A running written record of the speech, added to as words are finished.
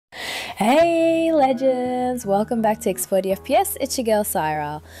Hey legends! Welcome back to Xplody FPS, it's your girl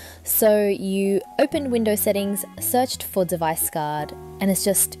Saira. So you opened Windows settings, searched for device guard, and it's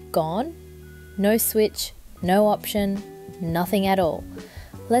just gone? No switch, no option, nothing at all.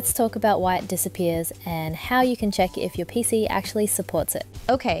 Let's talk about why it disappears and how you can check if your PC actually supports it.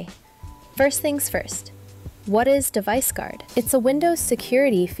 Okay, first things first. What is device guard? It's a Windows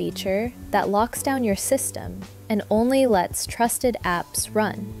security feature that locks down your system and only lets trusted apps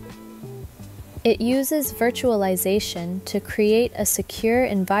run. It uses virtualization to create a secure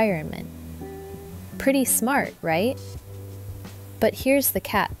environment. Pretty smart, right? But here's the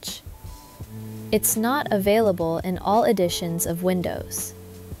catch. It's not available in all editions of Windows.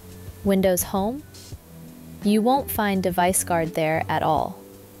 Windows Home? You won't find device guard there at all.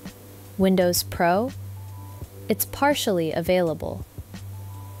 Windows Pro? It's partially available.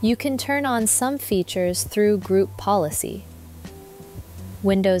 You can turn on some features through group policy.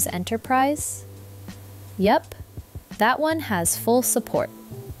 Windows Enterprise? Yep, that one has full support.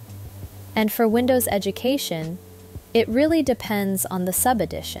 And for Windows Education, it really depends on the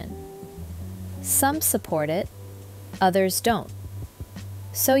sub-edition. Some support it, others don't.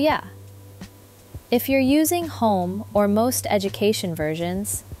 So yeah, if you're using Home or most education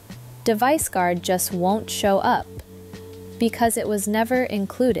versions, Device Guard just won't show up because it was never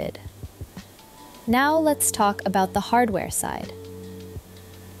included. Now let's talk about the hardware side.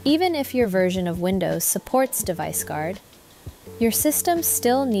 Even if your version of Windows supports device guard, your system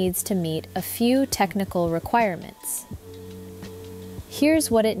still needs to meet a few technical requirements. Here's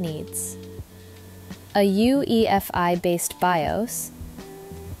what it needs: a UEFI-based BIOS,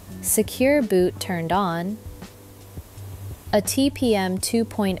 secure boot turned on, a TPM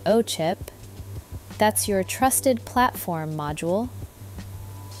 2.0 chip, that's your trusted platform module,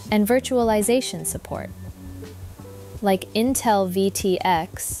 and virtualization support, like Intel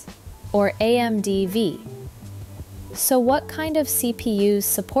VTX or AMD V. So what kind of CPUs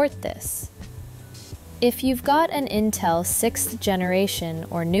support this? If you've got an Intel 6th generation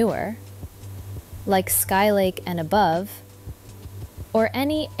or newer, like Skylake and above, or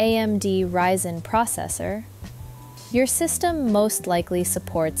any AMD Ryzen processor, your system most likely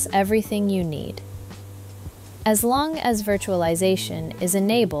supports everything you need, as long as virtualization is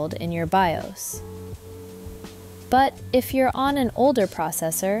enabled in your BIOS. But if you're on an older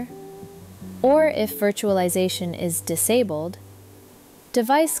processor, or if virtualization is disabled,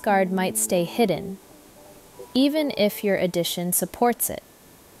 device guard might stay hidden, even if your edition supports it.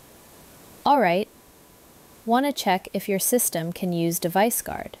 Alright, want to check if your system can use device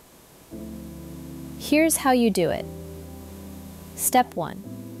guard? Here's how you do it. Step 1.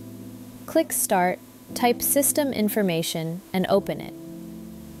 Click Start, type System Information, and open it.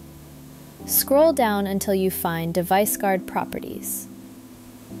 Scroll down until you find Device Guard Properties.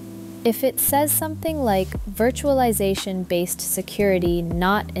 If it says something like Virtualization-based security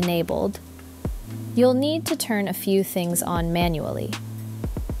not enabled, you'll need to turn a few things on manually.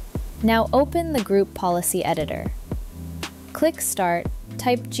 Now open the Group Policy Editor. Click Start,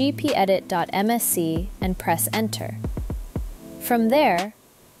 type gpedit.msc, and press Enter. From there,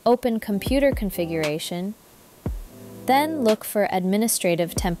 open Computer Configuration, then look for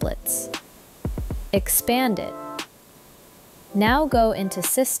Administrative Templates. Expand it. Now go into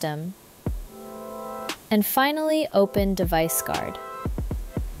System, and finally open Device Guard.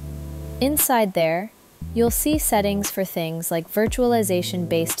 Inside there, you'll see settings for things like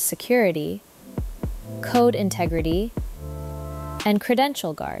virtualization-based security, code integrity, and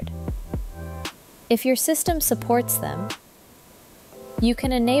Credential Guard. If your system supports them, you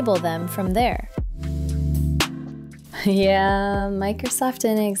can enable them from there. Yeah, Microsoft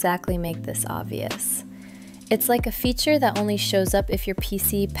didn't exactly make this obvious. It's like a feature that only shows up if your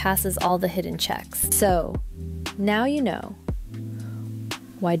PC passes all the hidden checks. So, now you know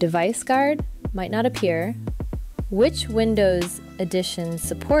why Device Guard might not appear, which Windows editions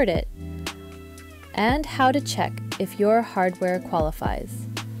support it, and how to check if your hardware qualifies.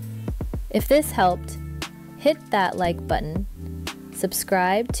 If this helped, hit that like button,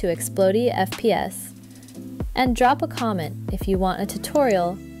 subscribe to Xplody FPS, and drop a comment if you want a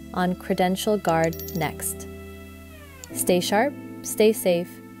tutorial on Credential Guard next. Stay sharp, stay safe,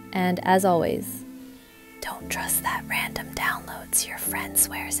 and as always, don't trust that random downloads your friend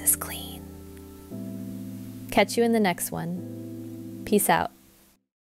swears is clean. Catch you in the next one. Peace out.